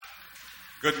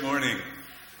Good morning.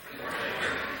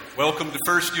 Welcome to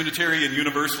First Unitarian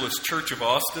Universalist Church of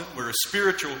Austin. We're a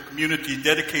spiritual community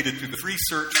dedicated to the free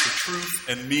search for truth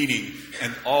and meaning,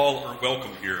 and all are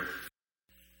welcome here.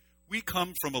 We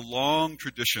come from a long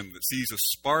tradition that sees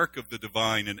a spark of the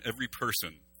divine in every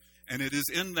person, and it is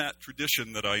in that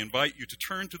tradition that I invite you to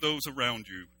turn to those around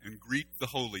you and greet the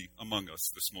holy among us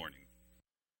this morning.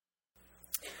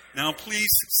 Now please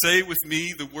say with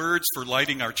me the words for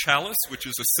lighting our chalice, which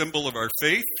is a symbol of our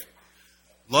faith.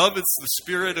 Love is the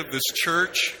spirit of this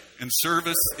church, and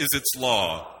service is its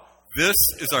law. This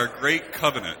is our great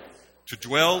covenant, to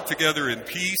dwell together in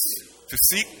peace, to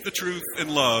seek the truth in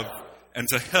love, and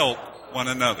to help one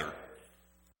another.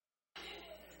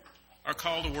 Our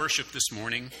call to worship this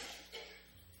morning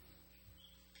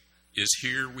is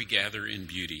here we gather in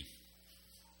beauty.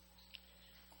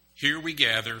 Here we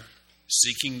gather,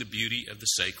 seeking the beauty of the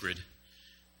sacred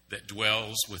that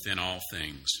dwells within all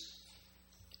things.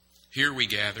 Here we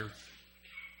gather,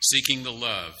 seeking the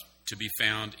love to be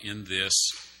found in this,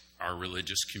 our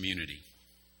religious community.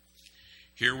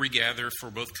 Here we gather for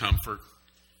both comfort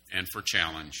and for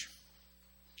challenge.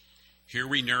 Here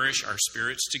we nourish our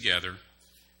spirits together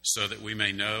so that we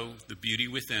may know the beauty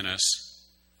within us,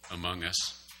 among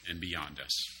us, and beyond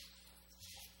us.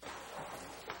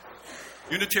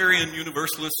 Unitarian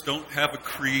Universalists don't have a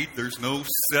creed. There's no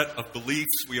set of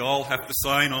beliefs we all have to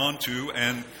sign on to,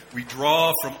 and we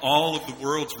draw from all of the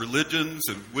world's religions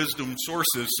and wisdom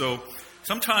sources. So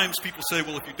sometimes people say,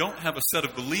 well, if you don't have a set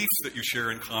of beliefs that you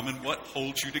share in common, what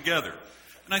holds you together?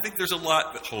 And I think there's a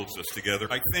lot that holds us together.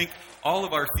 I think all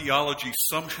of our theology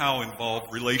somehow involve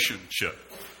relationship.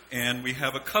 And we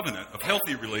have a covenant of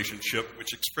healthy relationship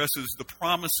which expresses the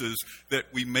promises that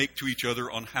we make to each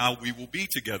other on how we will be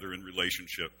together in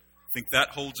relationship. I think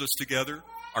that holds us together.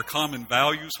 Our common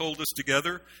values hold us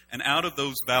together. And out of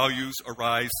those values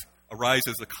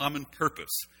arises a common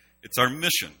purpose. It's our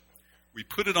mission. We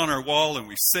put it on our wall and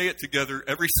we say it together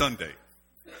every Sunday.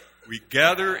 We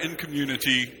gather in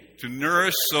community to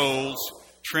nourish souls,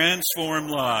 transform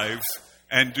lives,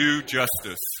 and do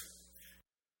justice.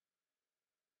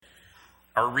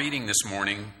 Our reading this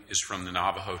morning is from the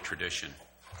Navajo tradition.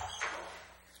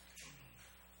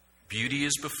 Beauty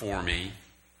is before me,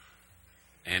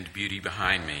 and beauty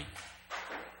behind me.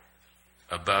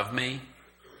 Above me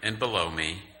and below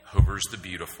me hovers the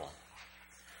beautiful.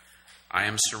 I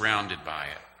am surrounded by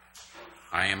it.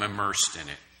 I am immersed in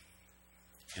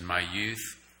it. In my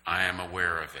youth, I am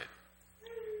aware of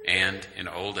it. And in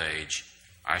old age,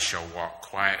 I shall walk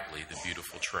quietly the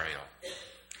beautiful trail.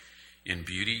 In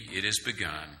beauty it is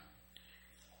begun,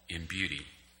 in beauty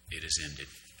it is ended.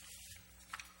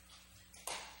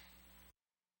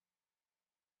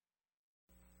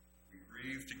 We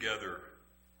grieve together,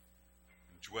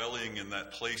 dwelling in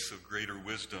that place of greater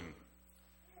wisdom.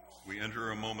 We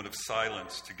enter a moment of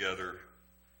silence together,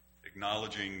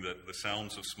 acknowledging that the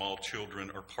sounds of small children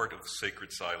are part of the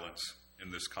sacred silence in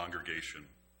this congregation.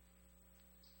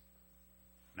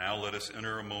 Now let us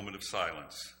enter a moment of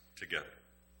silence together.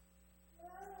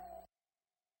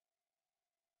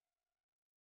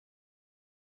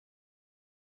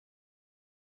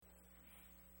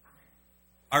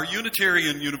 Our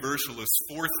Unitarian Universalist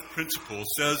fourth principle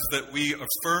says that we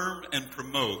affirm and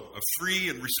promote a free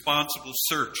and responsible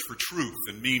search for truth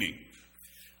and meaning.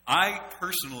 I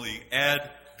personally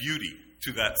add beauty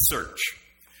to that search.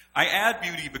 I add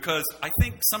beauty because I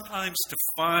think sometimes to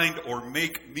find or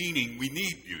make meaning, we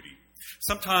need beauty.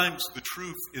 Sometimes the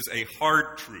truth is a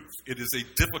hard truth. It is a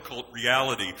difficult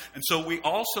reality. And so we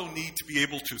also need to be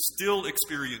able to still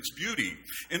experience beauty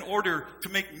in order to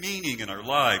make meaning in our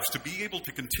lives, to be able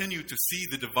to continue to see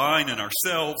the divine in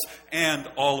ourselves and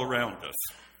all around us.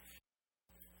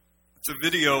 It's a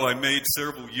video I made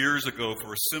several years ago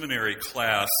for a seminary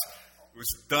class. It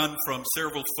was done from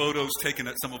several photos taken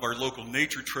at some of our local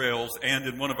nature trails and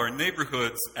in one of our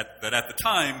neighborhoods that at the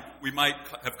time we might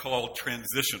have called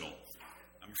transitional.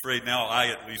 I'm afraid now I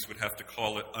at least would have to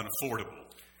call it unaffordable.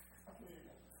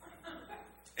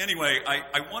 Anyway,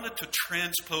 I wanted to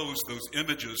transpose those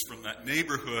images from that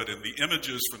neighborhood and the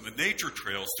images from the nature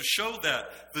trails to show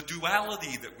that the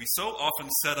duality that we so often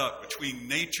set up between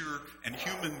nature and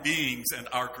human beings and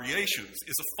our creations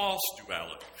is a false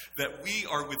duality, that we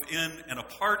are within and a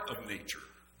part of nature.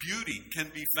 Beauty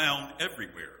can be found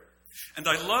everywhere. And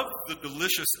I love the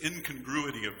delicious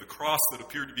incongruity of the cross that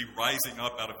appeared to be rising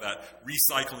up out of that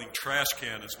recycling trash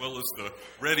can, as well as the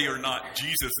 "Ready or Not,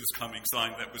 Jesus is Coming"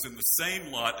 sign that was in the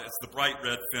same lot as the bright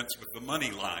red fence with the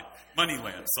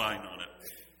Moneyland sign on it.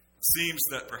 It seems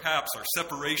that perhaps our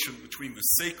separation between the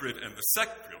sacred and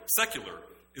the secular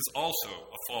is also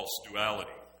a false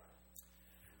duality.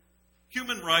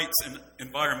 Human rights and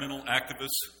environmental activist,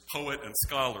 poet, and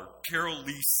scholar Carol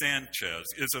Lee Sanchez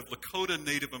is of Lakota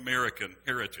Native American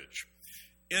heritage.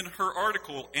 In her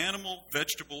article, Animal,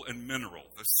 Vegetable, and Mineral,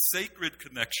 The Sacred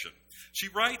Connection, she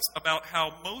writes about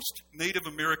how most Native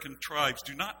American tribes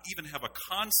do not even have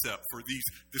a concept for these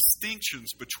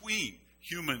distinctions between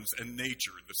humans and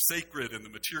nature, the sacred and the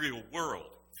material world.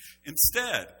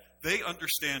 Instead, they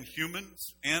understand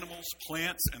humans, animals,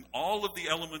 plants, and all of the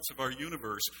elements of our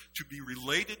universe to be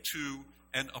related to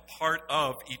and a part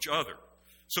of each other.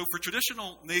 So for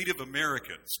traditional Native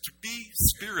Americans, to be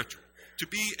spiritual, to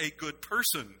be a good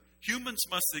person, humans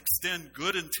must extend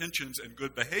good intentions and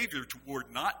good behavior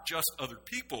toward not just other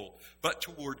people, but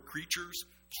toward creatures,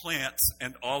 plants,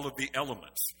 and all of the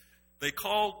elements. They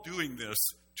call doing this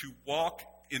to walk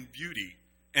in beauty,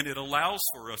 and it allows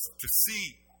for us to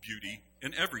see beauty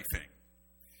in everything.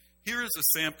 Here is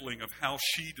a sampling of how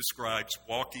she describes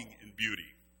walking in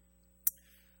beauty.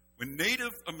 When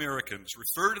Native Americans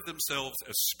refer to themselves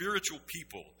as spiritual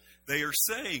people, they are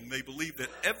saying they believe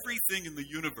that everything in the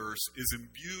universe is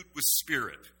imbued with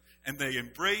spirit, and they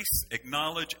embrace,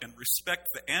 acknowledge, and respect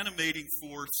the animating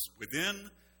force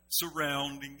within,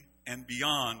 surrounding, and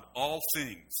beyond all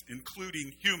things,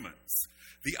 including humans.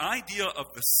 The idea of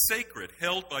the sacred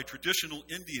held by traditional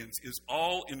Indians is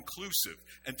all-inclusive,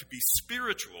 and to be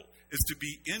spiritual is to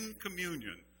be in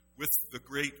communion with the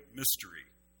great mystery.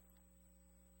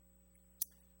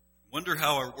 Wonder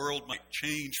how our world might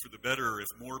change for the better if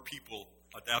more people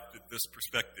adopted this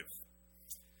perspective.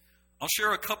 I'll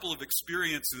share a couple of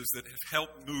experiences that have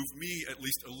helped move me at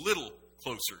least a little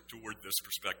closer toward this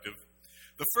perspective.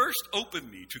 The first opened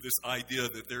me to this idea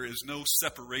that there is no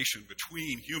separation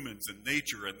between humans and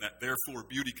nature and that therefore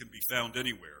beauty can be found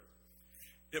anywhere.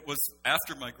 It was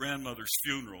after my grandmother's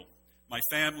funeral. My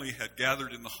family had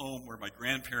gathered in the home where my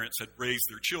grandparents had raised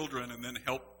their children and then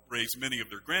helped raise many of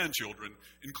their grandchildren,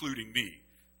 including me.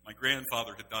 My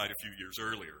grandfather had died a few years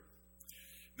earlier.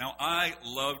 Now, I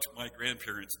loved my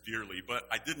grandparents dearly, but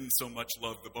I didn't so much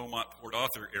love the Beaumont-Port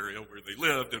Arthur area where they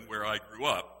lived and where I grew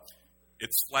up.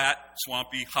 It's flat,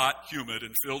 swampy, hot, humid,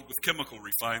 and filled with chemical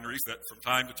refineries that from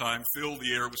time to time fill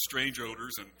the air with strange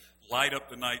odors and light up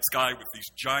the night sky with these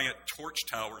giant torch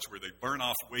towers where they burn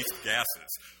off waste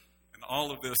gases. And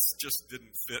all of this just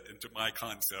didn't fit into my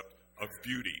concept of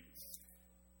beauty.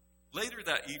 Later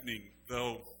that evening,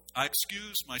 though, I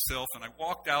excused myself and I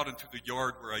walked out into the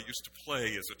yard where I used to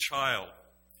play as a child.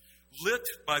 Lit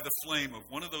by the flame of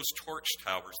one of those torch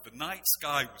towers, the night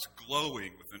sky was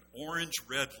glowing with an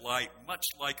orange-red light, much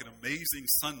like an amazing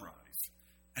sunrise.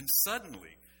 And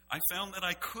suddenly, I found that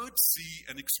I could see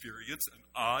and experience an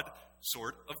odd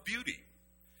sort of beauty.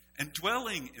 And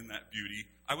dwelling in that beauty,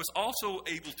 I was also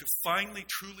able to finally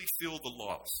truly feel the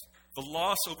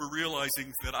loss over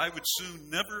realizing that I would soon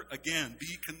never again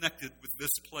be connected with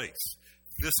this place,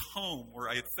 this home where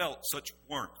I had felt such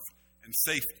warmth and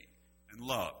safety and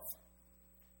love.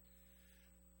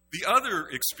 The other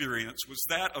experience was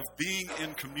that of being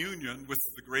in communion with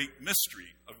the great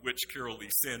mystery of which Carol Lee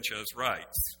Sanchez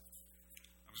writes.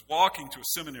 I was walking to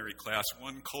a seminary class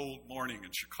one cold morning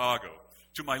in Chicago.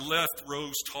 To my left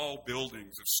rose tall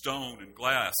buildings of stone and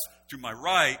glass. To my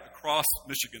right, across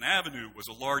Michigan Avenue, was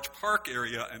a large park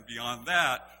area, and beyond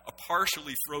that, a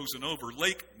partially frozen over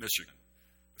Lake Michigan.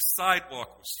 The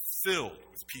sidewalk was filled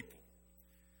with people.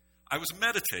 I was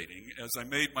meditating as I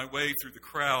made my way through the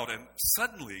crowd, and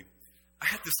suddenly I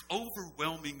had this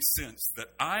overwhelming sense that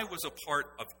I was a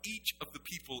part of each of the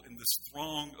people in this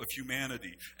throng of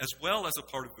humanity, as well as a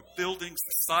part of the buildings,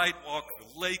 the sidewalk,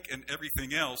 the lake, and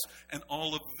everything else, and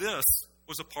all of this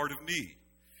was a part of me.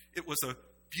 It was a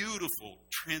beautiful,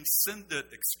 transcendent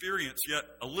experience, yet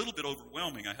a little bit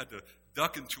overwhelming. I had to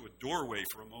duck into a doorway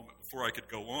for a moment before I could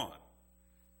go on.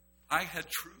 I had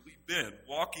truly been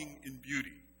walking in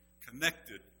beauty,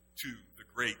 connected to the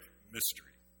great mystery.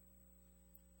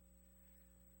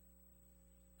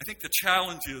 I think the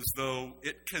challenge is, though,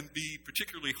 it can be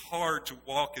particularly hard to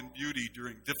walk in beauty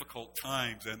during difficult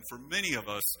times, and for many of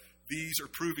us, these are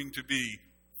proving to be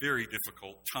very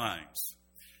difficult times.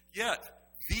 Yet,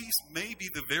 these may be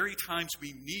the very times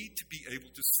we need to be able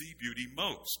to see beauty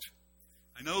most.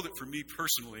 I know that for me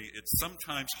personally, it's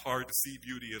sometimes hard to see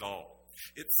beauty at all.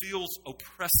 It feels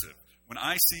oppressive when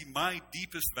I see my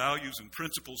deepest values and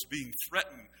principles being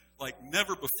threatened like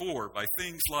never before by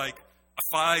things like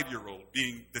a 5-year-old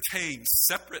being detained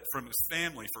separate from his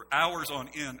family for hours on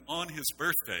end on his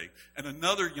birthday and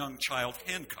another young child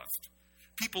handcuffed.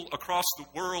 People across the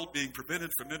world being prevented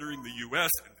from entering the U.S.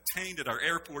 and detained at our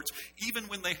airports even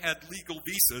when they had legal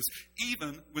visas,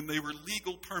 even when they were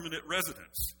legal permanent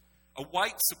residents. a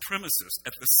white supremacist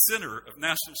at the center of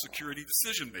national security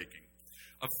decision-making,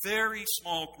 a very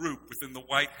small group within the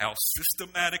White House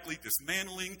systematically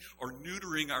dismantling or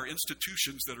neutering our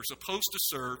institutions that are supposed to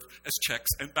serve as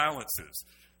checks and balances.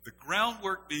 The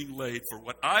groundwork being laid for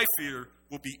what I fear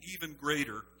will be even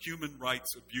greater human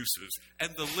rights abuses,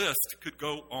 and the list could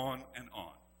go on and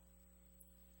on.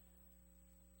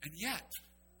 And yet,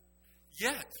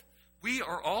 we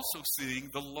are also seeing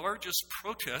the largest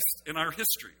protest in our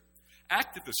history.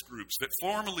 Activist groups that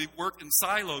formerly worked in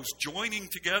silos joining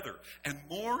together, and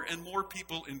more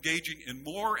people engaging in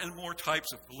more and more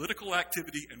types of political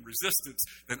activity and resistance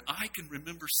than I can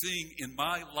remember seeing in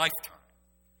my lifetime.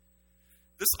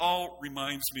 This all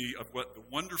reminds me of what the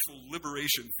wonderful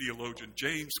liberation theologian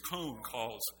James Cone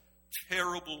calls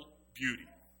terrible beauty.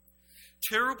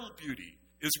 Terrible beauty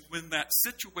is when that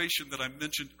situation that I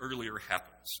mentioned earlier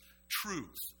happens.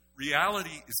 Truth,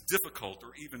 reality is difficult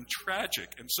or even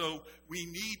tragic, and so we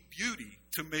need beauty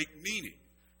to make meaning.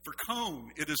 For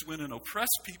Cone, it is when an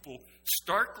oppressed people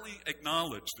starkly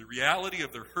acknowledge the reality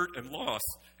of their hurt and loss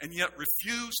and yet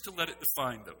refuse to let it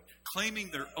define them,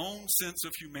 claiming their own sense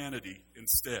of humanity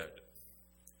instead.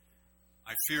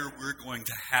 I fear we're going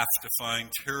to have to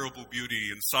find terrible beauty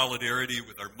in solidarity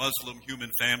with our Muslim human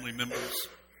family members,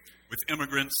 with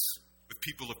immigrants, with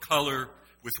people of color,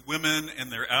 with women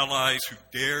and their allies who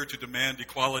dare to demand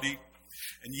equality.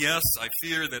 And yes, I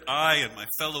fear that I and my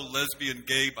fellow lesbian,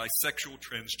 gay, bisexual,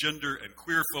 transgender, and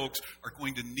queer folks are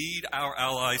going to need our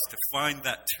allies to find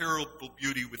that terrible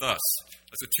beauty with us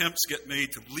as attempts get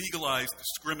made to legalize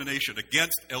discrimination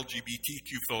against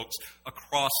LGBTQ folks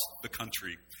across the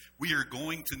country. We are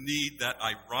going to need that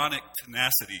ironic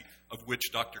tenacity of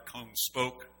which Dr. Cone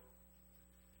spoke.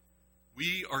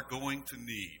 We are going to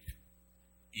need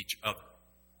each other.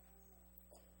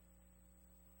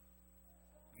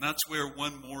 And that's where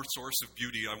one more source of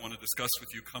beauty I want to discuss with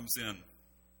you comes in.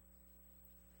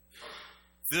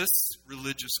 This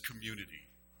religious community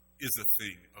is a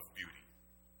thing of beauty.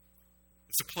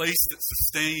 It's a place that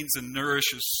sustains and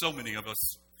nourishes so many of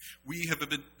us. We have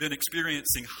been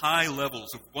experiencing high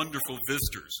levels of wonderful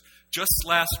visitors. Just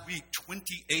last week,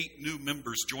 28 new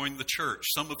members joined the church,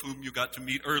 some of whom you got to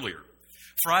meet earlier.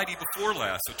 Friday before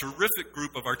last, a terrific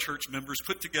group of our church members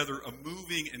put together a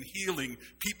moving and healing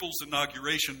People's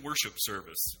Inauguration worship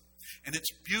service. And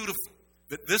it's beautiful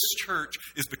that this church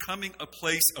is becoming a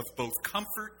place of both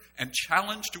comfort and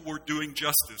challenge toward doing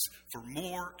justice for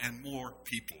more and more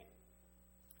people.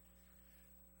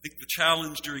 I think the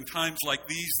challenge during times like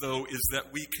these, though, is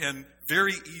that we can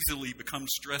very easily become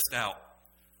stressed out.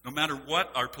 No matter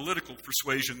what our political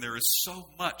persuasion, there is so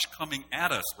much coming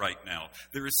at us right now.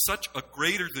 There is such a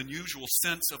greater than usual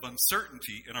sense of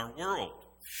uncertainty in our world.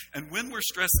 And when we're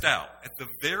stressed out, at the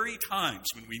very times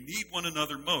when we need one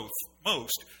another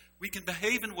most, we can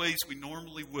behave in ways we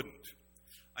normally wouldn't.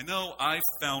 I know I've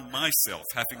found myself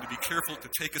having to be careful to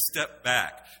take a step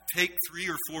back, take 3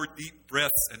 or 4 deep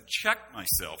breaths, and check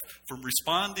myself from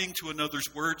responding to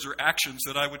another's words or actions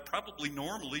that I would probably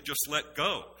normally just let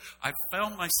go. I've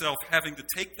found myself having to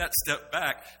take that step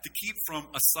back to keep from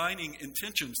assigning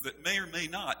intentions that may or may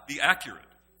not be accurate.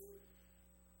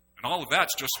 And all of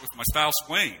that's just with my spouse,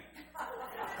 Wayne.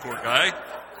 Poor guy.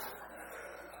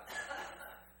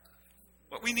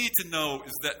 What we need to know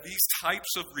is that these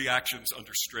types of reactions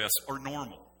under stress are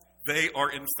normal. They are,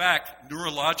 in fact,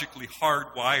 neurologically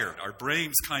hardwired. Our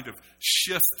brains kind of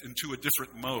shift into a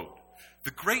different mode.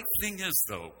 The great thing is,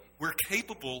 though, we're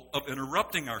capable of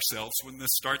interrupting ourselves when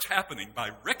this starts happening by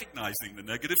recognizing the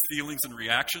negative feelings and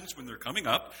reactions when they're coming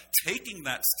up, taking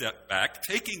that step back,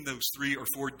 taking those 3 or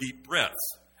 4 deep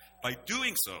breaths. By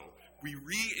doing so, we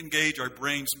re-engage our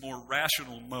brain's more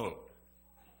rational mode.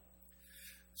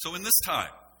 So in this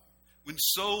time, when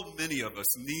so many of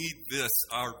us need this,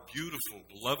 our beautiful,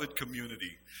 beloved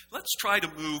community, let's try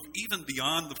to move even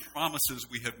beyond the promises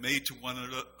we have made to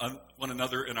one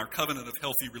another in our covenant of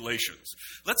healthy relations.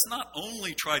 Let's not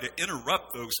only try to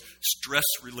interrupt those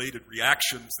stress-related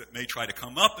reactions that may try to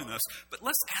come up in us, but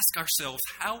let's ask ourselves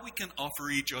how we can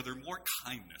offer each other more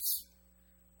kindness,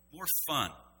 more fun,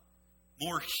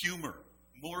 more humor,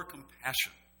 more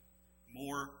compassion,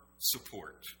 more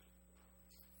support.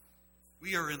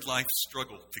 We are in life's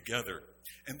struggle together,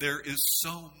 and there is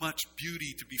so much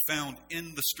beauty to be found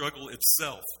in the struggle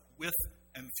itself, with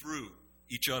and through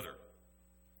each other.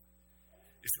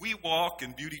 If we walk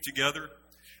in beauty together,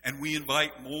 and we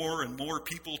invite more and more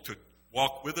people to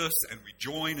walk with us, and we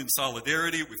join in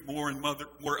solidarity with more and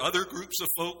more other groups of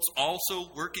folks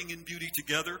also working in beauty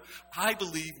together, I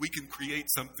believe we can create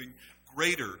something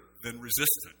greater than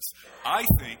resistance. I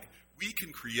think we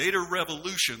can create a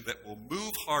revolution that will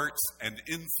move hearts and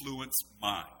influence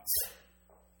minds.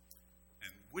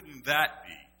 And wouldn't that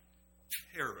be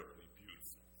terribly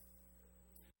beautiful?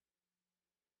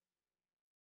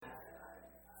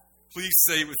 Please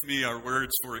say with me our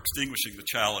words for extinguishing the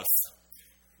chalice.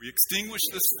 We extinguish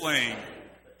this flame,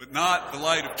 but not the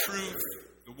light of truth,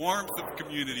 the warmth of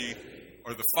community,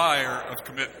 or the fire of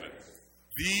commitment.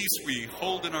 These we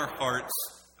hold in our hearts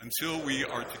until we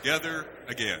are together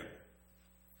again.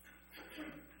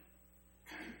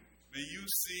 May you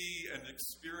see and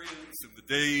experience in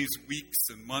the days, weeks,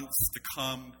 and months to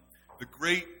come the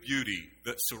great beauty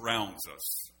that surrounds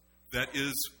us, that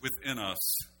is within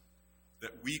us,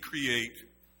 that we create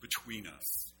between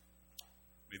us.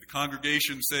 May the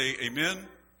congregation say amen,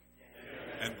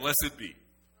 and blessed be.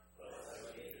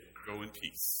 Go in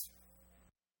peace.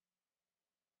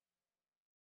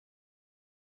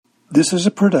 This is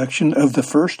a production of the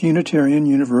First Unitarian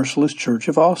Universalist Church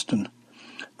of Austin.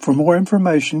 For more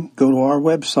information, go to our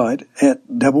website at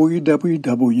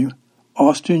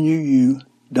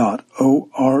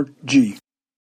www.austinuu.org.